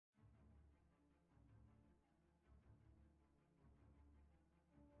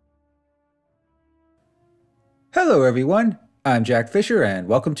Hello everyone, I'm Jack Fisher and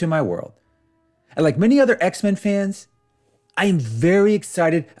welcome to my world. And like many other X-Men fans, I am very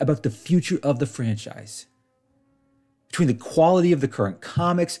excited about the future of the franchise. Between the quality of the current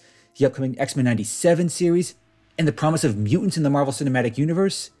comics, the upcoming X-Men 97 series, and the promise of mutants in the Marvel Cinematic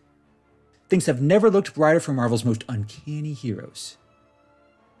Universe, things have never looked brighter for Marvel's most uncanny heroes.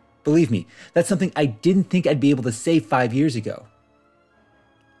 Believe me, that's something I didn't think I'd be able to say 5 years ago.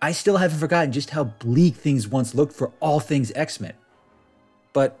 I still haven't forgotten just how bleak things once looked for all things X-Men.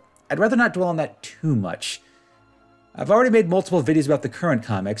 But I'd rather not dwell on that too much. I've already made multiple videos about the current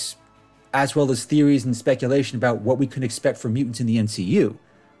comics, as well as theories and speculation about what we can expect from mutants in the MCU.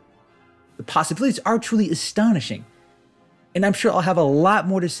 The possibilities are truly astonishing, and I'm sure I'll have a lot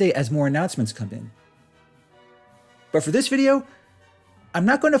more to say as more announcements come in. But for this video, I'm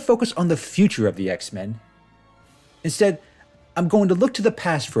not going to focus on the future of the X-Men. Instead, I'm going to look to the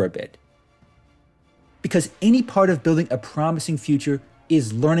past for a bit. Because any part of building a promising future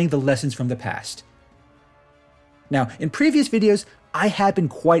is learning the lessons from the past. Now, in previous videos, I have been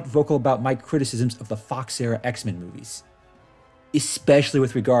quite vocal about my criticisms of the Fox-era X-Men movies, especially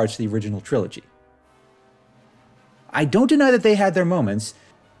with regards to the original trilogy. I don't deny that they had their moments,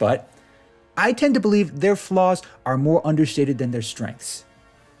 but I tend to believe their flaws are more understated than their strengths.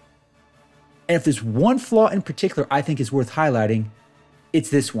 And if there's one flaw in particular I think is worth highlighting, it's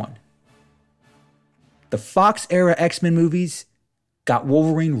this one. The Fox-era X-Men movies got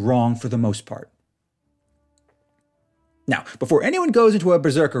Wolverine wrong for the most part. Now, before anyone goes into a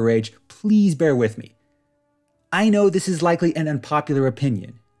berserker rage, please bear with me. I know this is likely an unpopular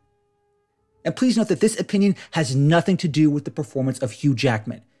opinion. And please note that this opinion has nothing to do with the performance of Hugh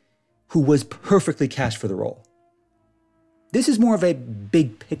Jackman, who was perfectly cast for the role. This is more of a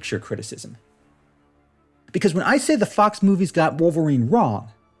big picture criticism. Because when I say the Fox movies got Wolverine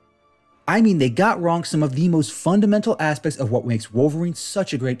wrong, I mean they got wrong some of the most fundamental aspects of what makes Wolverine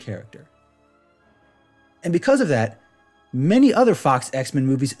such a great character. And because of that, many other Fox X-Men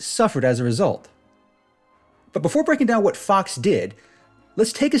movies suffered as a result. But before breaking down what Fox did,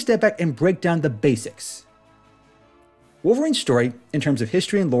 let's take a step back and break down the basics. Wolverine's story, in terms of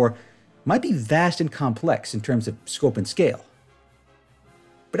history and lore, might be vast and complex in terms of scope and scale.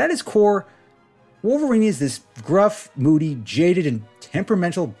 But at its core, Wolverine is this gruff, moody, jaded, and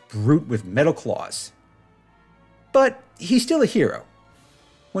temperamental brute with metal claws. But he's still a hero,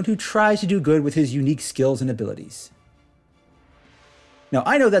 one who tries to do good with his unique skills and abilities. Now,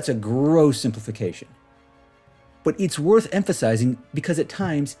 I know that's a gross simplification, but it's worth emphasizing because at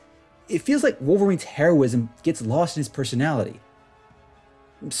times, it feels like Wolverine's heroism gets lost in his personality.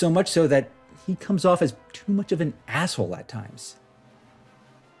 So much so that he comes off as too much of an asshole at times.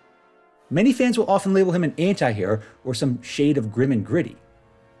 Many fans will often label him an anti-hero or some shade of grim and gritty.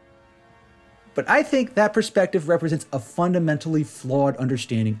 But I think that perspective represents a fundamentally flawed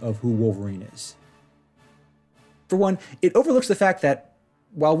understanding of who Wolverine is. For one, it overlooks the fact that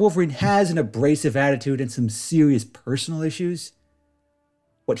while Wolverine has an abrasive attitude and some serious personal issues,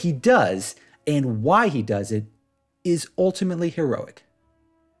 what he does and why he does it is ultimately heroic.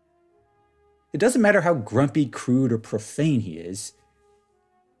 It doesn't matter how grumpy, crude, or profane he is.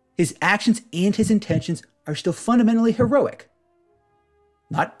 His actions and his intentions are still fundamentally heroic.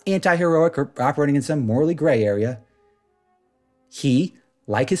 Not anti-heroic or operating in some morally gray area. He,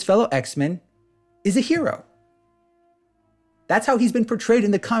 like his fellow X-Men, is a hero. That's how he's been portrayed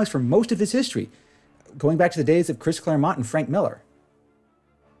in the comics for most of his history, going back to the days of Chris Claremont and Frank Miller.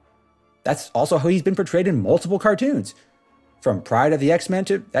 That's also how he's been portrayed in multiple cartoons, from Pride of the X-Men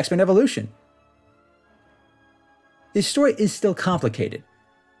to X-Men Evolution. His story is still complicated,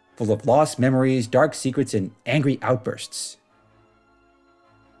 full of lost memories, dark secrets, and angry outbursts.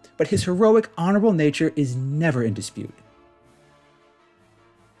 But his heroic, honorable nature is never in dispute.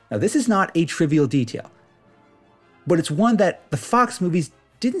 Now, this is not a trivial detail, but it's one that the Fox movies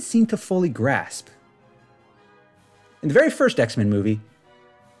didn't seem to fully grasp. In the very first X-Men movie,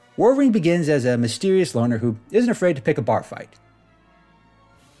 Wolverine begins as a mysterious loner who isn't afraid to pick a bar fight.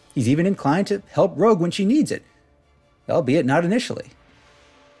 He's even inclined to help Rogue when she needs it, albeit not initially.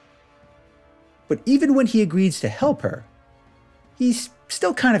 But even when he agrees to help her, he's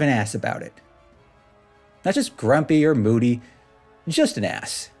still kind of an ass about it. Not just grumpy or moody, just an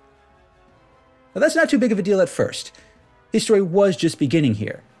ass. Now that's not too big of a deal at first. His story was just beginning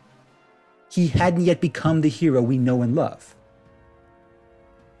here. He hadn't yet become the hero we know and love.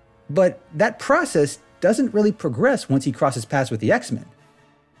 But that process doesn't really progress once he crosses paths with the X-Men.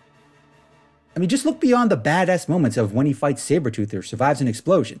 I mean, just look beyond the badass moments of when he fights Sabretooth or survives an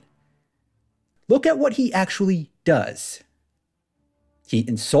explosion. Look at what he actually does. He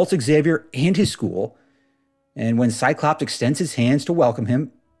insults Xavier and his school, And when Cyclops extends his hands to welcome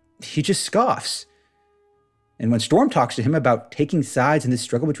him, he just scoffs. And when Storm talks to him about taking sides in this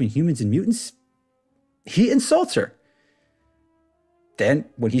struggle between humans and mutants, he insults her. Then,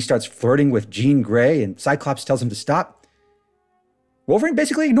 when he starts flirting with Jean Grey and Cyclops tells him to stop, Wolverine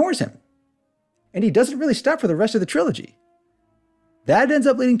basically ignores him. And he doesn't really stop for the rest of the trilogy. That ends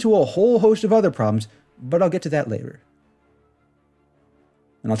up leading to a whole host of other problems, but I'll get to that later.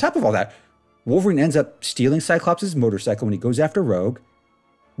 And on top of all that, Wolverine ends up stealing Cyclops' motorcycle when he goes after Rogue,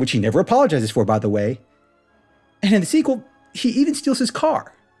 which he never apologizes for, by the way. And in the sequel, he even steals his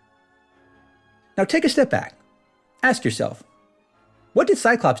car. Now take a step back. Ask yourself, what did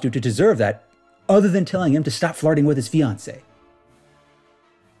Cyclops do to deserve that, other than telling him to stop flirting with his fiancée?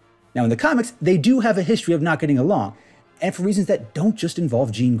 Now in the comics, they do have a history of not getting along, and for reasons that don't just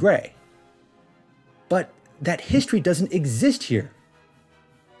involve Jean Grey. But that history doesn't exist here.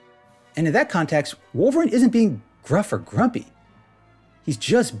 And in that context, Wolverine isn't being gruff or grumpy. He's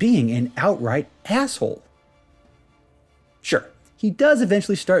just being an outright asshole. Sure, he does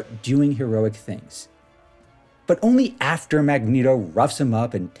eventually start doing heroic things, but only after Magneto roughs him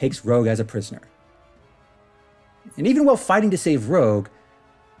up and takes Rogue as a prisoner. And even while fighting to save Rogue,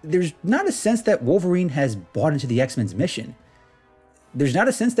 there's not a sense that Wolverine has bought into the X-Men's mission. There's not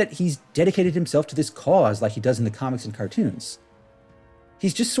a sense that he's dedicated himself to this cause like he does in the comics and cartoons.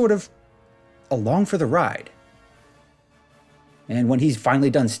 He's just sort of along for the ride. And when he's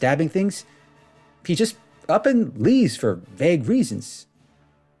finally done stabbing things, he just up and leaves for vague reasons.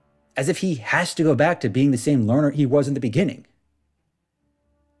 As if he has to go back to being the same learner he was in the beginning.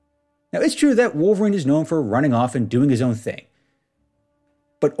 Now, it's true that Wolverine is known for running off and doing his own thing.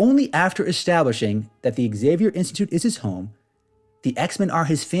 But only after establishing that the Xavier Institute is his home, the X-Men are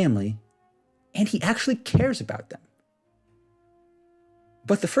his family, and he actually cares about them.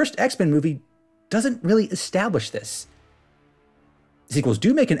 But the first X-Men movie doesn't really establish this. Sequels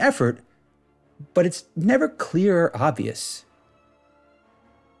do make an effort, but it's never clear or obvious.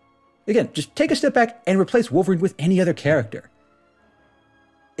 Again, just take a step back and replace Wolverine with any other character.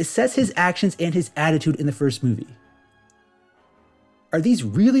 Assess his actions and his attitude in the first movie. Are these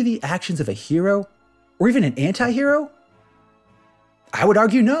really the actions of a hero? Or even an anti-hero? I would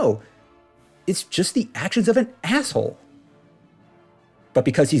argue no. It's just the actions of an asshole. But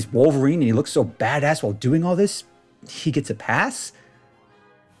because he's Wolverine and he looks so badass while doing all this, he gets a pass?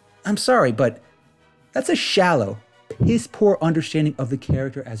 I'm sorry, but that's a shallow, piss-poor understanding of the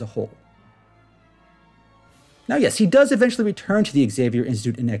character as a whole. Now yes, he does eventually return to the Xavier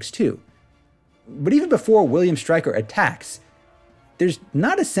Institute in X2. But even before William Stryker attacks, there's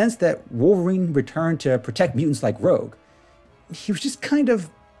not a sense that Wolverine returned to protect mutants like Rogue. He was just kind of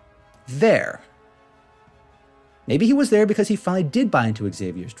there. Maybe he was there because he finally did buy into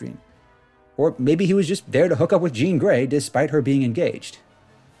Xavier's dream. Or maybe he was just there to hook up with Jean Grey despite her being engaged.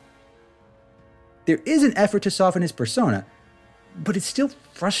 There is an effort to soften his persona, but it's still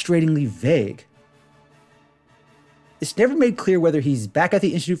frustratingly vague. It's never made clear whether he's back at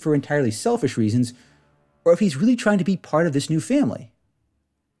the Institute for entirely selfish reasons, or if he's really trying to be part of this new family.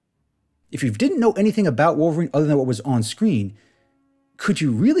 If you didn't know anything about Wolverine other than what was on screen, could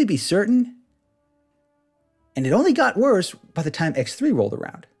you really be certain? And it only got worse by the time X3 rolled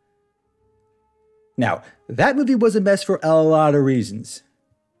around. Now, that movie was a mess for a lot of reasons.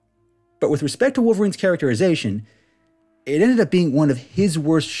 But with respect to Wolverine's characterization, it ended up being one of his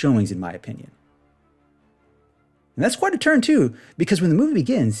worst showings in my opinion. And that's quite a turn too, because when the movie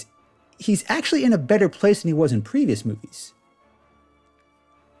begins, he's actually in a better place than he was in previous movies.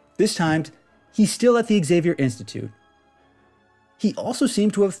 This time, he's still at the Xavier Institute. He also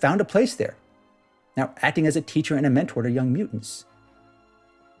seemed to have found a place there, now acting as a teacher and a mentor to young mutants.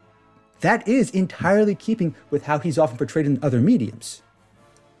 That is entirely keeping with how he's often portrayed in other mediums.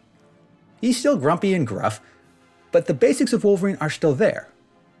 He's still grumpy and gruff, but the basics of Wolverine are still there.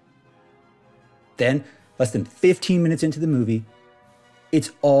 Then, less than 15 minutes into the movie, it's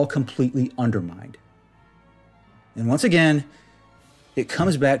all completely undermined. And once again, it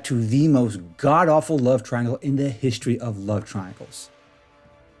comes back to the most god-awful love triangle in the history of love triangles.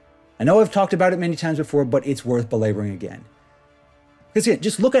 I know I've talked about it many times before, but it's worth belaboring again. Because again,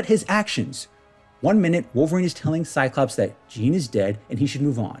 just look at his actions. 1 minute, Wolverine is telling Cyclops that Jean is dead and he should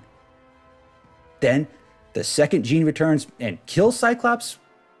move on. Then, the second Jean returns and kills Cyclops,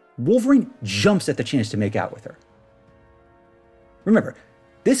 Wolverine jumps at the chance to make out with her. Remember,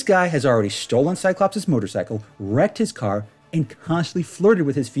 this guy has already stolen Cyclops' motorcycle, wrecked his car, and constantly flirted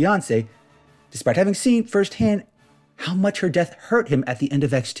with his fiancée, despite having seen firsthand how much her death hurt him at the end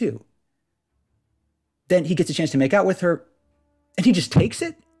of X2. Then he gets a chance to make out with her, and he just takes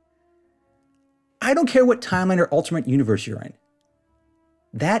it? I don't care what timeline or alternate universe you're in.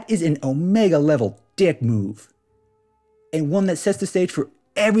 That is an Omega level dick move. And one that sets the stage for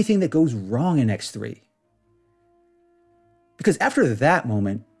everything that goes wrong in X3. Because after that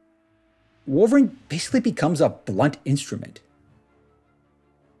moment, Wolverine basically becomes a blunt instrument.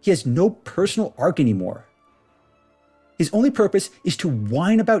 He has no personal arc anymore. His only purpose is to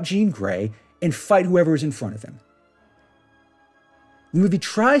whine about Jean Grey and fight whoever is in front of him. The movie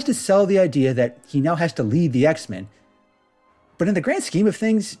tries to sell the idea that he now has to lead the X-Men, but in the grand scheme of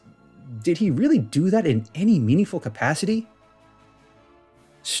things, did he really do that in any meaningful capacity?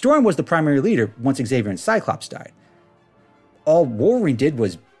 Storm was the primary leader once Xavier and Cyclops died. All Wolverine did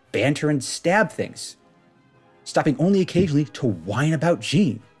was banter and stab things, stopping only occasionally to whine about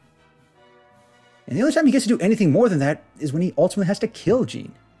Jean. And the only time he gets to do anything more than that is when he ultimately has to kill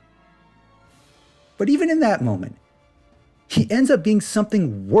Jean. But even in that moment, he ends up being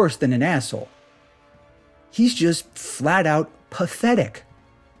something worse than an asshole. He's just flat out pathetic.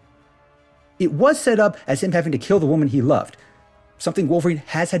 It was set up as him having to kill the woman he loved, something Wolverine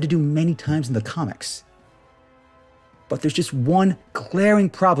has had to do many times in the comics. But there's just one glaring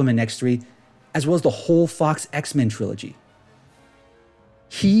problem in X3, as well as the whole Fox X-Men trilogy.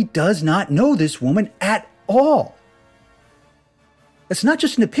 He does not know this woman at all. That's not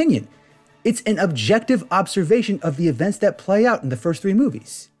just an opinion. It's an objective observation of the events that play out in the first 3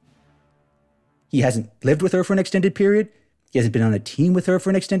 movies. He hasn't lived with her for an extended period. He hasn't been on a team with her for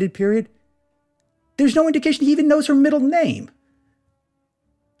an extended period. There's no indication he even knows her middle name.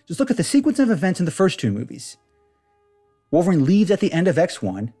 Just look at the sequence of events in the first 2 movies. Wolverine leaves at the end of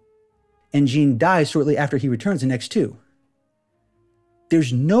X1, and Jean dies shortly after he returns in X2.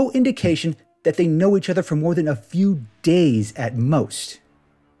 There's no indication that they know each other for more than a few days at most.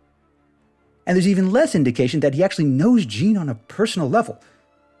 And there's even less indication that he actually knows Jean on a personal level,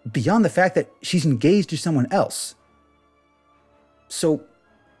 beyond the fact that she's engaged to someone else. So,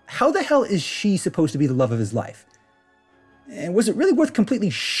 how the hell is she supposed to be the love of his life? And was it really worth completely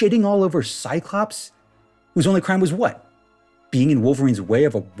shitting all over Cyclops, whose only crime was what? Being in Wolverine's way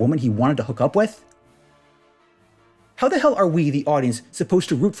of a woman he wanted to hook up with? How the hell are we, the audience, supposed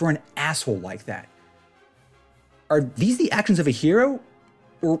to root for an asshole like that? Are these the actions of a hero?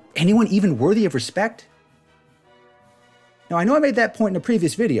 Or anyone even worthy of respect? Now, I know I made that point in a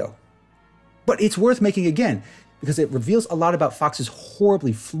previous video, but it's worth making again, because it reveals a lot about Fox's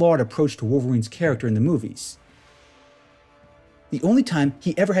horribly flawed approach to Wolverine's character in the movies. The only time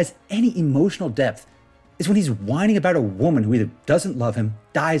he ever has any emotional depth is when he's whining about a woman who either doesn't love him,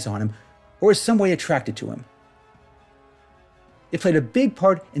 dies on him, or is some way attracted to him. It played a big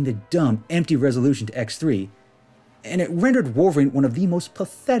part in the dumb, empty resolution to X3, and it rendered Wolverine one of the most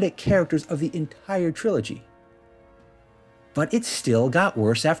pathetic characters of the entire trilogy. But it still got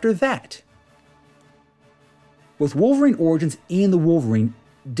worse after that. Both Wolverine Origins and The Wolverine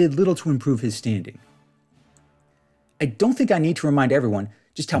did little to improve his standing. I don't think I need to remind everyone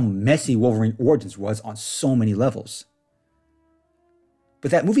just how messy Wolverine Origins was on so many levels.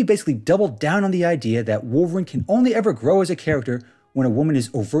 But that movie basically doubled down on the idea that Wolverine can only ever grow as a character when a woman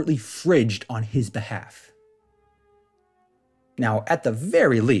is overtly fridged on his behalf. Now, at the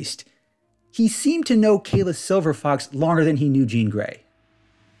very least, he seemed to know Kayla Silverfox longer than he knew Jean Grey.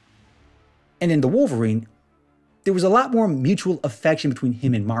 And in The Wolverine, there was a lot more mutual affection between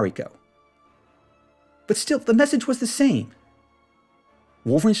him and Mariko. But still, the message was the same.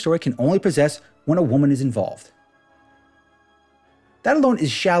 Wolverine's story can only possess when a woman is involved. That alone is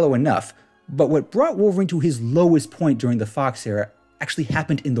shallow enough, but what brought Wolverine to his lowest point during the Fox era actually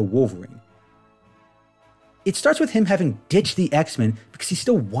happened in The Wolverine. It starts with him having ditched the X-Men because he's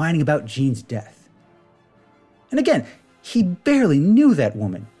still whining about Jean's death. And again, he barely knew that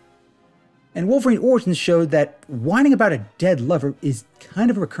woman. And Wolverine Origins showed that whining about a dead lover is kind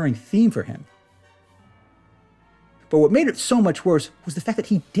of a recurring theme for him. But what made it so much worse was the fact that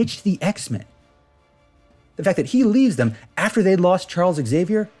he ditched the X-Men. The fact that he leaves them after they'd lost Charles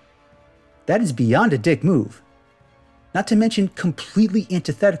Xavier, that is beyond a dick move. Not to mention completely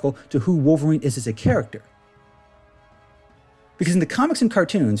antithetical to who Wolverine is as a character. Because in the comics and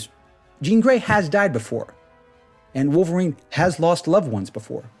cartoons, Jean Grey has died before, and Wolverine has lost loved ones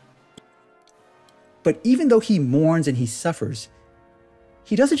before. But even though he mourns and he suffers,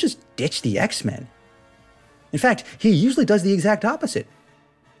 he doesn't just ditch the X-Men. In fact, he usually does the exact opposite,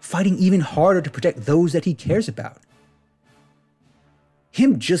 fighting even harder to protect those that he cares about.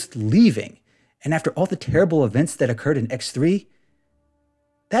 Him just leaving, and after all the terrible events that occurred in X3,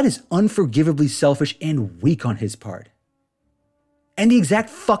 that is unforgivably selfish and weak on his part. And the exact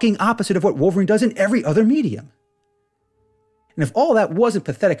fucking opposite of what Wolverine does in every other medium. And if all that wasn't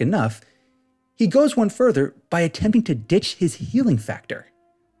pathetic enough, He goes one further by attempting to ditch his healing factor.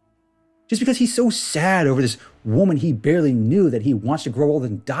 Just because he's so sad over this woman he barely knew that he wants to grow old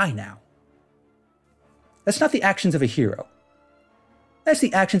and die now. That's not the actions of a hero. That's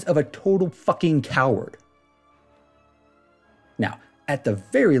the actions of a total fucking coward. Now, at the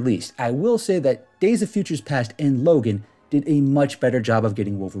very least, I will say that Days of Futures Past and Logan did a much better job of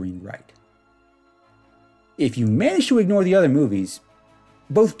getting Wolverine right. If you manage to ignore the other movies,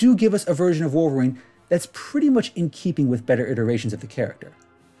 both do give us a version of Wolverine that's pretty much in keeping with better iterations of the character.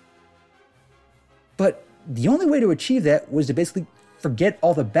 But the only way to achieve that was to basically forget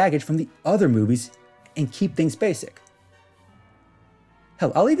all the baggage from the other movies and keep things basic.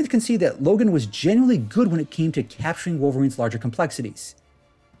 Hell, I'll even concede that Logan was genuinely good when it came to capturing Wolverine's larger complexities.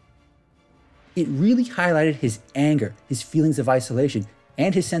 It really highlighted his anger, his feelings of isolation,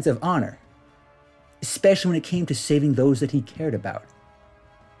 and his sense of honor, especially when it came to saving those that he cared about.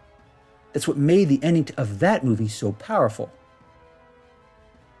 That's what made the ending of that movie so powerful.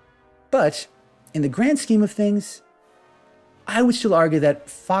 But, in the grand scheme of things, I would still argue that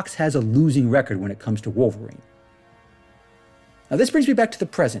Fox has a losing record when it comes to Wolverine. Now this brings me back to the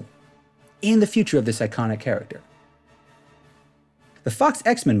present, and the future of this iconic character. The Fox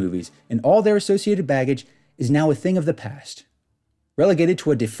X-Men movies and all their associated baggage is now a thing of the past, relegated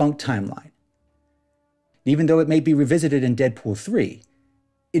to a defunct timeline. Even though it may be revisited in Deadpool 3,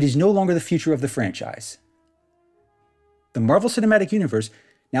 it is no longer the future of the franchise. The Marvel Cinematic Universe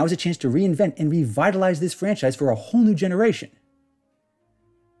now has a chance to reinvent and revitalize this franchise for a whole new generation.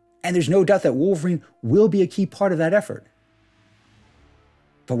 And there's no doubt that Wolverine will be a key part of that effort.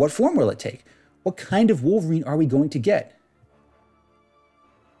 But what form will it take? What kind of Wolverine are we going to get?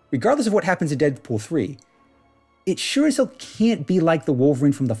 Regardless of what happens in Deadpool 3, it sure as hell can't be like the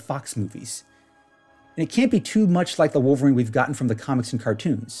Wolverine from the Fox movies. And it can't be too much like the Wolverine we've gotten from the comics and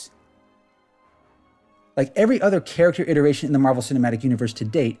cartoons. Like every other character iteration in the Marvel Cinematic Universe to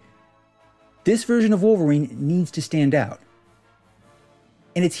date, this version of Wolverine needs to stand out.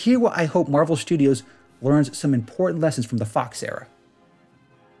 And it's here where I hope Marvel Studios learns some important lessons from the Fox era.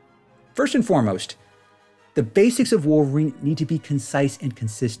 First and foremost, the basics of Wolverine need to be concise and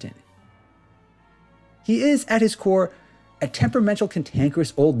consistent. He is, at his core, a temperamental,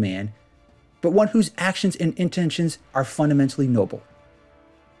 cantankerous old man, but one whose actions and intentions are fundamentally noble.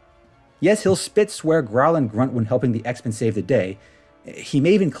 Yes, he'll spit, swear, growl, and grunt when helping the X-Men save the day. He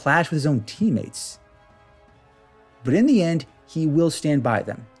may even clash with his own teammates. But in the end, he will stand by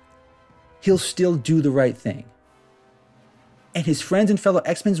them. He'll still do the right thing. And his friends and fellow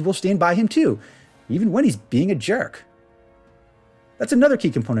X-Men will stand by him too, even when he's being a jerk. That's another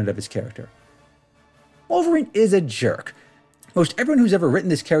key component of his character. Wolverine is a jerk. Most everyone who's ever written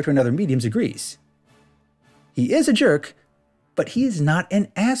this character in other mediums agrees. He is a jerk, but he is not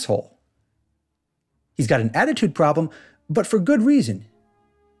an asshole. He's got an attitude problem, but for good reason.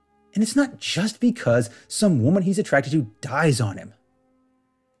 And it's not just because some woman he's attracted to dies on him.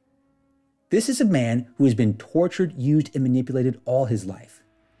 This is a man who has been tortured, used, and manipulated all his life.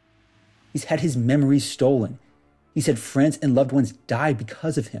 He's had his memories stolen. He's had friends and loved ones die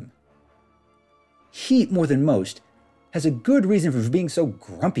because of him. He, more than most, has a good reason for being so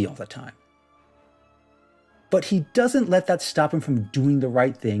grumpy all the time. But he doesn't let that stop him from doing the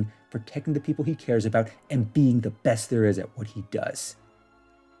right thing, protecting the people he cares about, and being the best there is at what he does.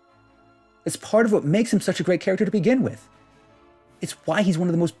 It's part of what makes him such a great character to begin with. It's why he's one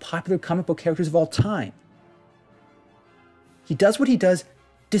of the most popular comic book characters of all time. He does what he does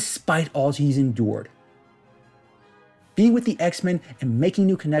despite all he's endured. Being with the X-Men and making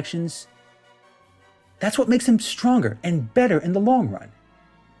new connections, that's what makes him stronger and better in the long run.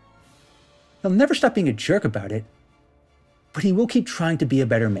 He'll never stop being a jerk about it, but he will keep trying to be a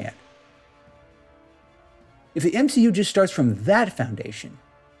better man. If the MCU just starts from that foundation,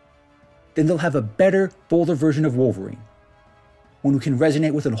 then they'll have a better, bolder version of Wolverine, one who can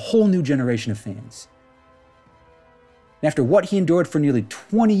resonate with a whole new generation of fans. And after what he endured for nearly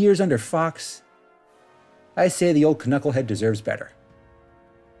 20 years under Fox, I say the old knucklehead deserves better.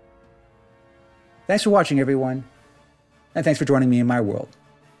 Thanks for watching, everyone, and thanks for joining me in my world.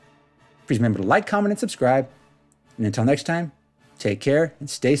 Please remember to like, comment, and subscribe, and until next time, take care and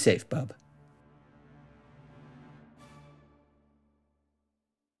stay safe, bub.